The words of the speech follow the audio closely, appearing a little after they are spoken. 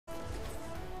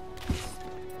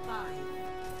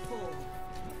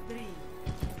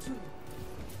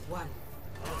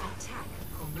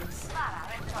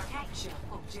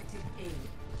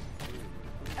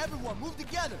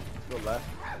Go left.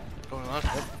 Going left.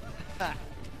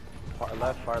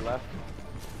 Far left.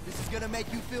 This is gonna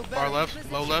make you feel better. Far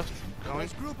left. Low left. Going.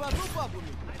 Let's group up with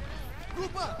me.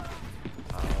 Group up.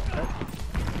 Okay.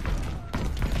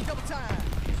 Double time.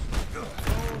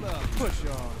 Hold up. Push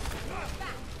on.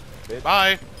 Bitch.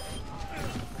 Bye.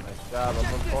 Nice job. I'm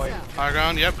on point. High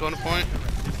ground. Yep. Going to point.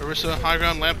 Arissa, high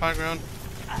ground. Lamp, high ground.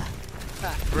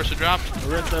 Arissa dropped.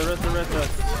 Arissa.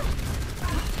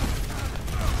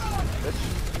 Bitch.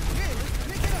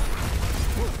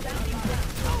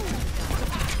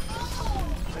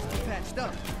 Patched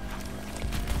up.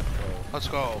 Let's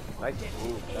go. Nice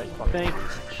move. Nice fucking Thank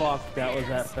move. fuck that was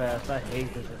that fast. I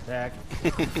hate this attack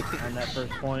on that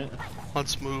first point.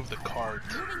 Let's move the cart.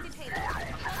 Let's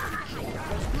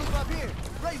group up here.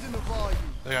 Raising the volume.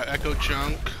 They got Echo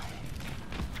Chunk.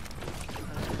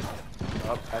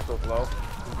 Up. Echo's low.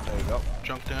 There you go.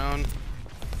 Junk down.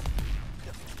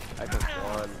 Echo's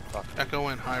one. Fuck. Echo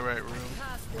in high right room.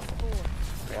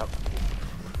 Yep.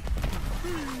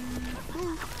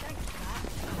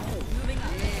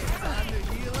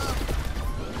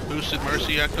 Boosted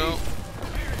Mercy Echo.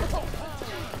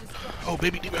 Oh,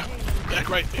 baby Diva. Back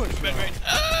right. Baby, back right.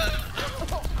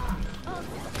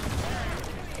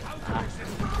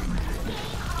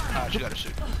 Ah, she got her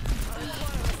suit.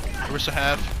 Arissa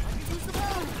half.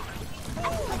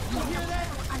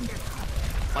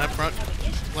 Lamp front.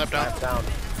 Lamp down. Down.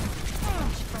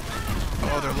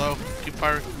 Oh, they're low. Keep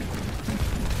firing.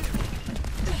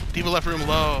 Diva left room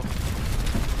low.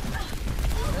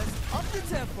 Up the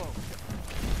tempo.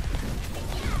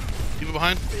 Diva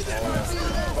behind.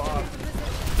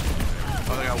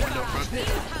 Oh, they got window front.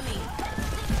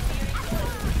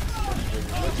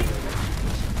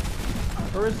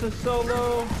 Arissa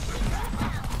solo.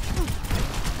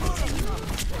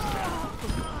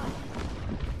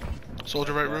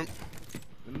 Soldier right room.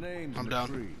 The name's I'm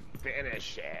down.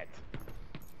 Finish it.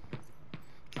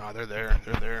 Ah, they're there.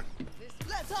 They're there.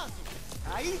 Let's hustle.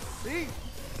 Aye, see.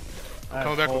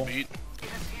 Coming back with beat. It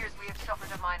appears we have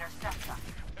suffered a minor setback.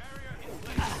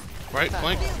 Right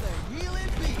flank. Feel the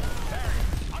healing beat.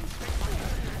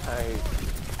 Nice.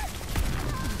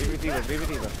 Baby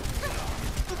Diva.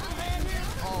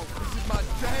 Oh, this is my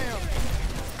jam.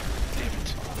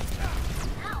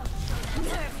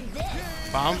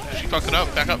 Bomb. She fucked it up.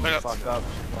 Back up. Back up. Fuck up.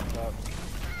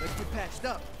 Let's get patched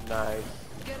up. Nice.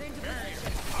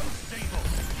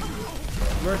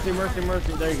 Mercy.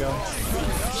 There you go.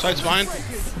 Sights behind.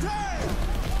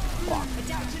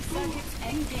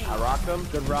 I rocked him.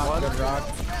 Good rock.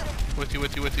 With you.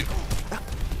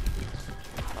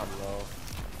 I'm low.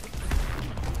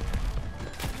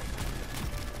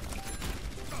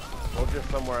 We'll just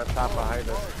somewhere on top behind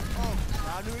us. Oh,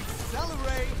 time to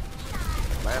accelerate.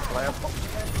 Lamp.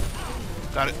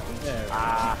 Got it. Yeah.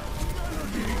 Ah.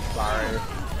 Sorry.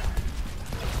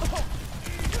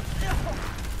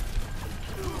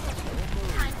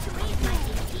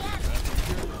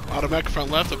 Automatic front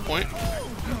left. At point.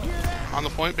 On the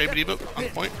point. Baby Diva. On the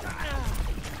point.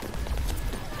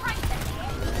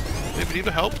 Baby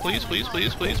Diva, help. Please. I'm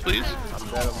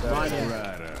dead.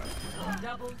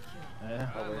 Yeah.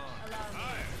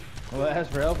 Well, as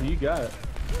for help, you got it.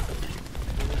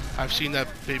 I've seen that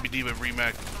Baby Diva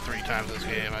remake 3 times this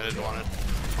game. I didn't want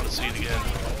to see it again.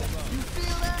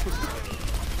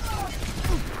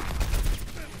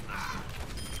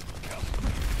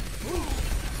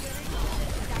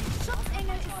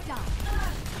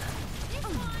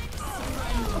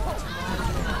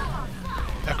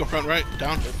 Echo front right.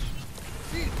 Down.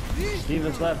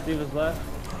 Diva's left.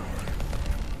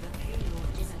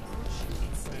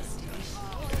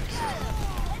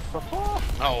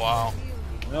 Oh, wow.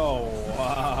 Oh,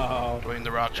 wow. Dwayne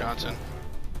The Rock Johnson.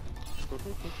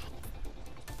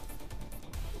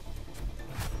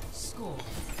 Score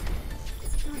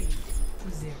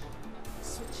 3-0.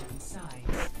 Switching sides.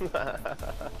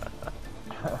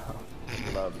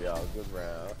 Love y'all. Good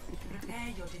round. Prepare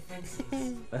your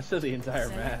defenses. That's still the entire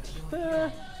match.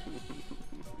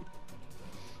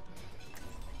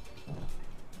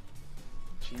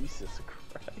 Jesus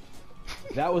Christ.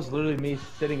 That was literally me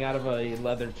sitting out of a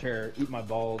leather chair, eat my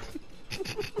balls.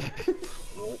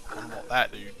 All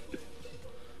that, dude.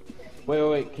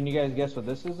 Wait. Can you guys guess what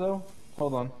this is, though?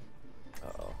 Hold on.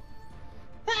 Uh-oh.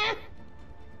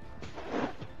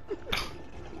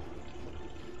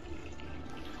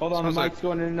 Hold on, Sounds the mic's like-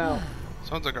 going in and out.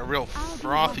 Sounds like a real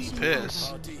frothy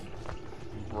piss.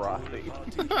 Frothy.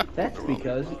 That's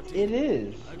because it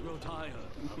is.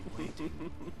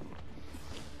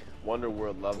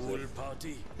 Wunderworld loves it.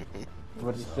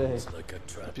 What did you say?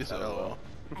 Piece of LOL.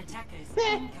 Attackers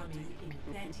incoming in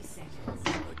 30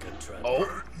 seconds.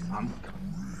 Oh.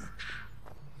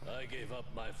 I gave up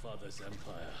my father's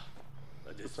empire.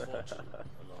 A misfortune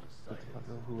alongside it.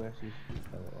 Who actually?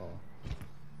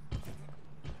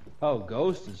 Oh,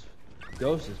 Ghost is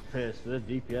pissed. The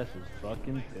DPS is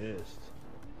fucking pissed.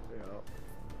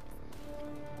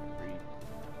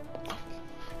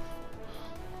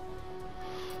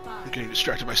 I'm getting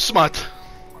distracted by smut.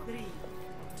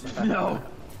 3, No.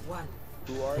 1.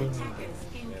 Who are you? Attackers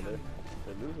Yeah, incoming.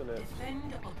 they're losing it.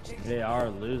 Defend objective. They are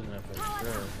losing it for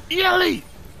sure. Ellie!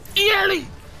 Ellie!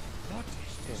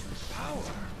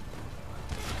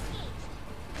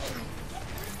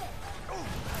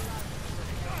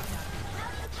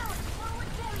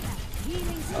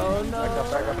 Oh no!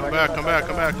 Come back, come back,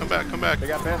 come back, come back, come back. They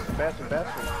got Bastion.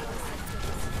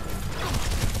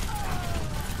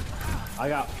 I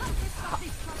got.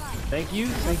 Thank you.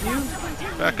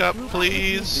 Back up,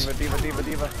 please.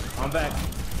 Diva. I'm back.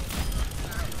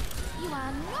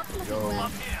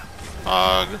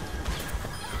 Hog.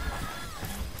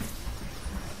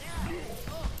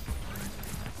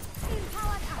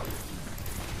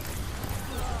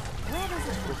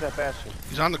 Where's that Bastion?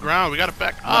 He's on the ground. We gotta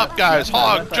back up, guys.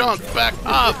 Hog, junk, back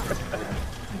up.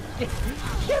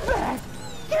 Get back!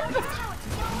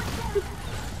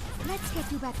 Let's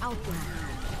get you back out there.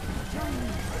 Join me.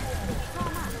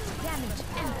 Trauma, damage,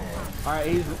 and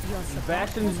Alright, the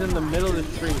Bastion's in the middle of the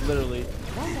street, literally.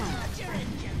 well done.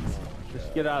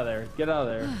 Just get out of there. Get out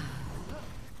of there.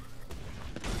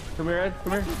 Come here, Ed.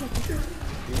 Come here.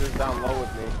 He was down low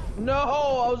with me. No,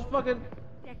 I was fucking.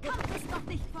 Der Kampf ist noch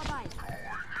nicht vorbei.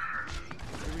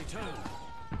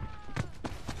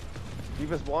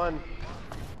 Diva's won.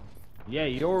 Yeah,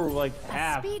 you're like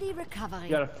half. Speedy recovery. You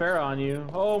got a Pharaoh on you.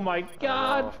 Oh my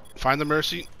god. Find the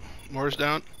Mercy. Moore's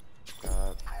down.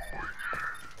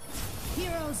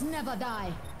 Heroes never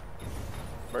die.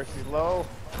 Mercy's low.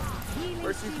 Healing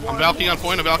Mercy's speed. won. I'm Valkyrie on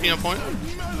point. I'm Valkyrie on point.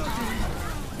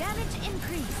 Damage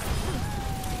increase.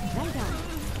 Well done.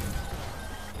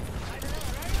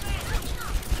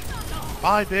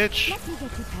 Bye, bitch. Let me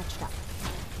get you patched up.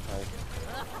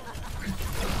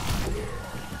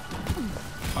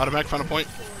 Automatic final point.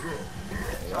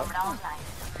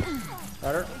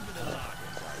 Better.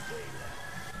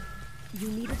 You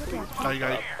needed a doctor. Oh, you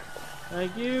got it.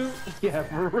 Thank you. Yeah,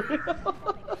 for real.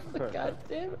 God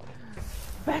damn it.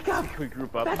 Back up. We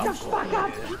group up. Back up. Back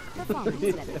up. Performance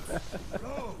limits.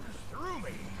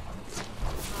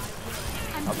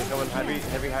 I'll be going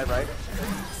heavy high right.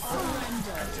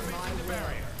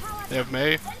 They have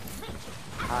May.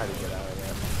 How to get out of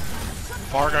there?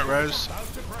 Far got res.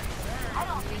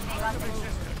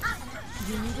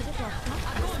 You needed a doctor.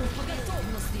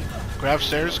 Grab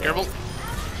stairs. Careful.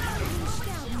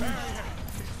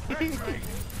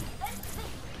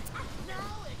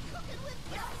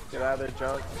 Get out of there,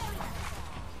 junk.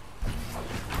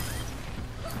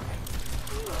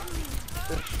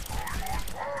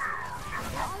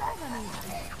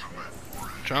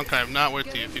 Junk, I am not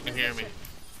with you if you can hear me.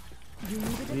 You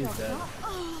needed a He's doctor. dead.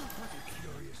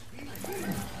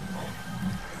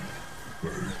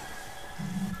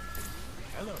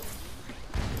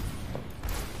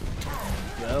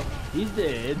 Well, he's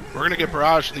dead. We're gonna get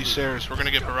barraged in these stairs. We're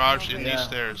gonna get barraged in these Yeah.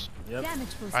 stairs. Yep. Damage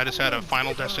boost. I just had a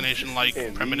Final Destination-like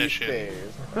In premonition. these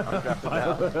days. I'm dropping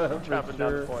down. I'm dropping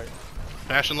down the point.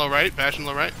 Bastion low right. Bastion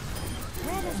low right.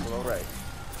 All right.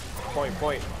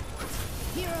 Point.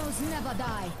 Heroes never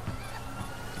die.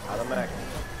 Out of mech.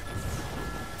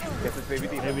 Get this baby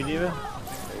Diva. Baby Diva.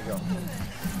 There you go.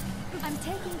 I'm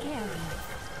taking care of you.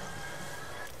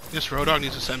 This Road Dogg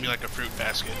needs to send me like a fruit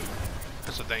basket.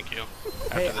 As a thank you.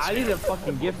 Hey, After this I game. need a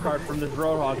fucking gift card from this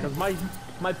Roadhog because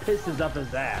my piss is up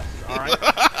his ass. All right.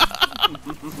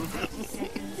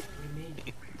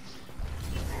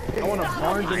 I want a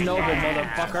Barnes and Noble,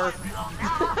 motherfucker.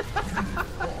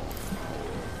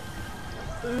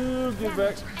 Ooh, get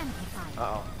back.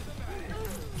 Uh-oh.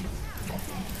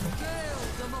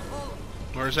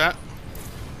 Where's that?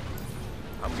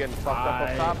 I'm getting fucked up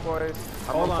up top, boys.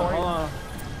 I'm Hold on on, point. hold on.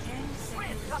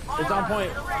 It's on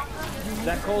point.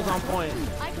 That Cole's on point.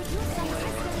 I could use some.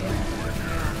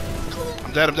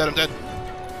 I'm dead. I'm dead. I'm dead.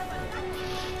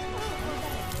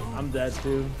 I'm dead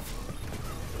too.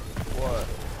 What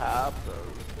happened?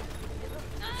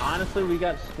 Honestly, we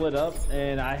got split up,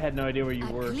 and I had no idea where you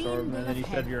A were, clean Sourb, bill and then you of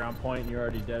said health. you're on point, and you're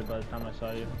already dead by the time I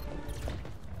saw you.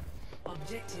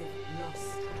 Objective lost.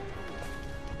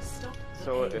 Stop the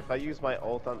So pain. if I use my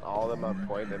ult on all of them on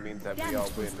point, that means that we all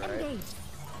Damage win, boost right? engaged.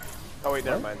 Oh wait,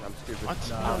 never mind. I'm stupid.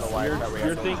 What? I don't know why I thought we You're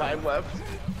had no thinking- time left.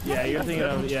 Yeah, you're thinking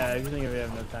of we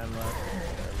have no time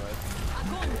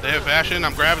left. They have Bastion.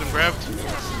 I'm grabbed. I'm grabbed.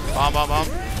 Bomb. Bomb. Bomb.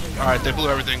 All right. They blew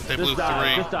everything. They blew Just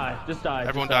die. three. Just die. Just die.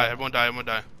 Everyone just die. Everyone die. Everyone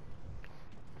die.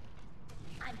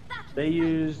 They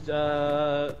used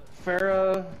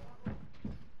Farah.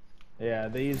 Yeah,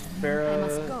 they used Farah. I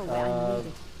must go where I'm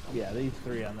needed. Yeah, they used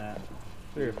 3 on that.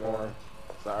 3 or 4.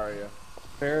 Zarya.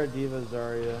 Farah, Diva,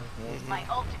 Zarya. My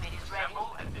ultimate is ready.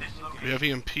 We have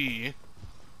EMP.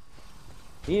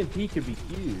 EMP could be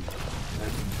huge.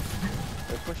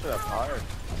 They're pushing up hard.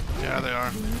 Yeah, they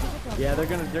are. Yeah, they're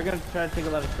gonna try to take a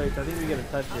lot of space. I think we get a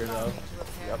touch here though.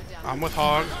 Yep. I'm with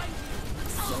Hog.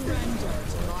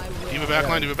 Diva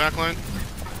backline, Diva backline.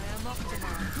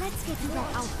 Let's get you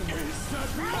back out there.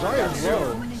 Zarya's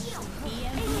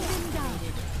low.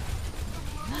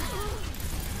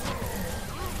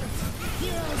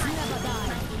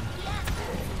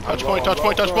 Touch point, touch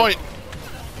point, touch point.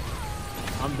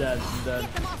 I'm dead. I'm dead.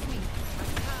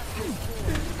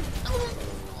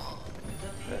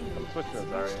 I'm switching to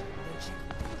Zarya.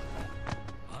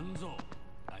 Hanzo,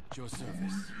 at your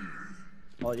service.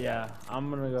 Well, yeah, I'm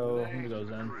gonna go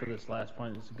Zen for this last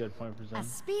point. It's a good point for A Zen.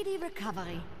 speedy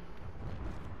recovery.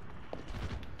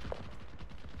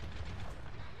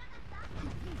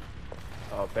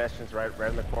 Oh, Bastion's right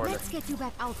in the corner. Let's get you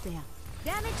back out there.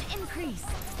 Damage increase.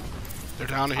 They're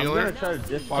down a I'm healer. gonna try to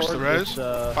discord Watch the res.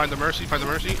 this, Find the mercy, find the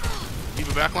mercy.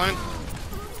 Diva backline.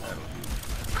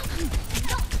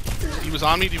 Diva's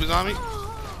on me, Diva's on me.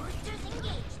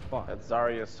 fuck. That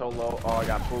Zarya is so low. Oh, I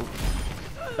got pooped.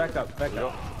 Back up, back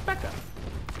up, back up.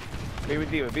 Baby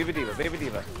Diva, Baby Diva, Baby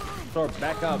Diva. Sourb,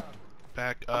 back up.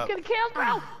 Back up.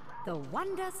 The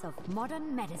wonders of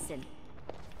modern medicine.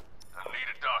 I need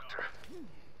a doctor.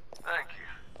 Thank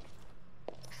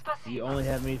you. You only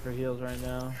have me for heals right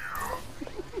now.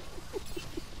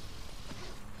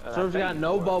 And I Sorb's think got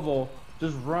no bubble,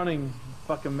 just running,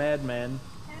 fucking madman.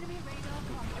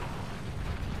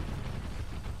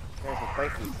 Guys will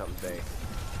thank me someday.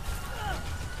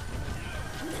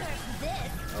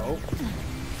 Oh.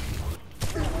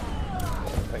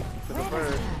 Thank you for the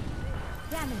bird.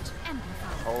 Damage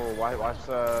amplified. Oh, watch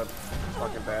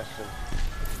fucking Bastion.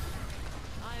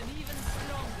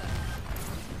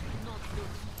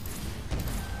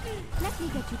 Let me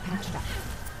get you patched up.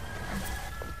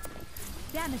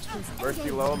 Damage boost. Mercy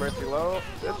engaged. low, Mercy low.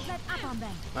 Don't let up on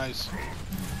them. Nice.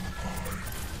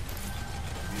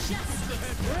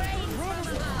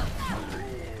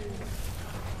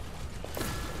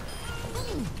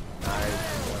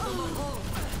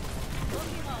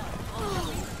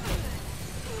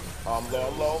 I'm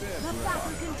low. The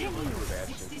battle continues.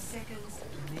 Bastion. 60 seconds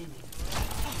remaining.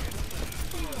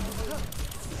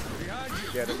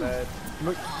 Get it, man.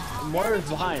 Moira's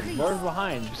behind. Moira's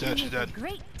behind. She's dead, she's dead.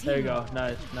 Great team. There you go.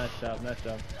 Nice job, nice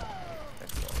job.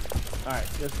 Alright,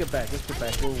 let's get back,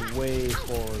 We're way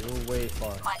forward, we're way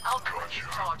far. My ultimate is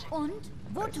charging. Und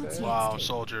wo tut's jetzt? Wow,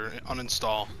 soldier.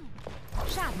 Uninstall.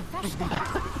 Schaden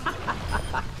verstärkt.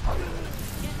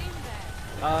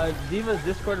 Diva's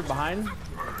discorded behind.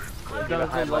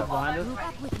 Jonathan left behind us. Group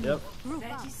up with me. Yep. Group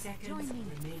 30 up. seconds Join me.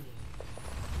 remaining.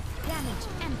 Damage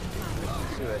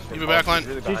amplified. See that shit. Diva backline.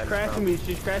 Really She's behind crashing me,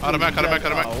 she's crashing Out of me. back, out of back,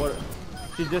 out of back. Oh, what?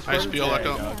 She's discorded? Nice peel, There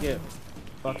Echo. you go. Get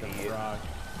fucking rock.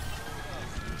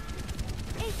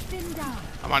 Ich bin da.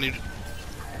 I'm on you.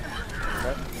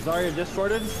 Zarya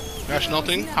discorded? Bastion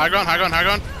ulting. High ground, high ground, high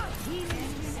ground.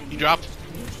 He dropped.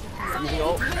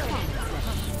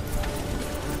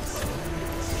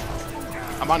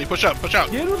 I'm on you. Push up, push out.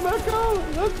 Get him, Echo!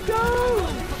 Let's go!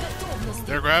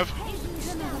 There, grab.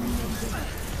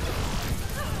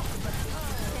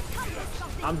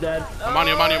 I'm dead. I'm on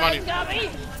you, I'm on you, I'm on you.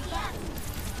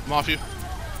 I'm off you.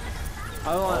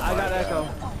 I got Echo.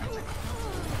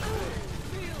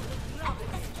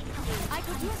 I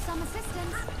could use some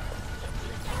assistance.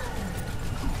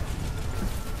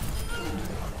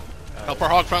 Help our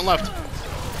hog front left.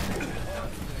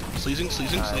 Sleezing,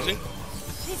 sleezing, sleezing.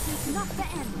 This is not the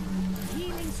end.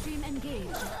 Healing stream engaged.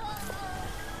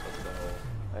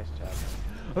 Nice job.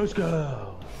 Let's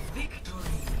go!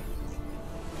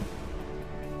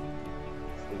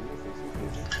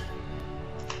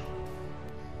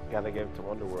 Gotta give it to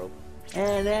Wunderworld.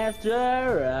 And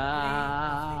after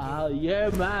all,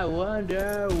 you're my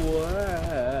wonder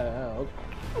world.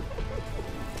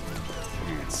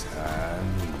 It's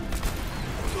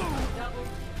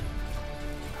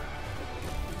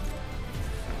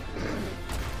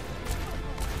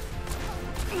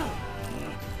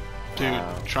Dude,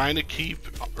 trying to keep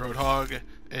Roadhog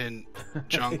and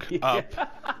Junk up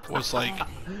was like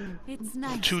It's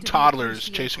nice. two to be toddlers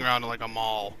appreciated. chasing around in like a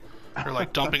mall. Or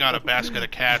like dumping out a basket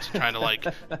of cats and trying to like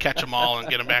catch them all and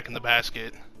get them back in the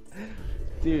basket.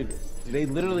 Dude, they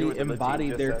literally what the embodied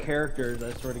just their said. characters,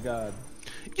 I swear to God.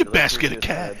 You Look basket who of just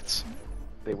said- cats.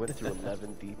 They went through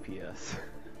 11 DPS.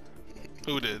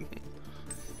 Who did?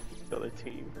 the other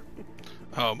team.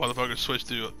 Oh, motherfucker switched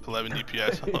to 11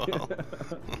 DPS.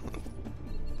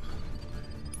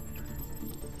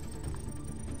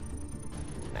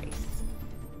 Nice.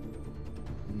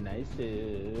 Nice.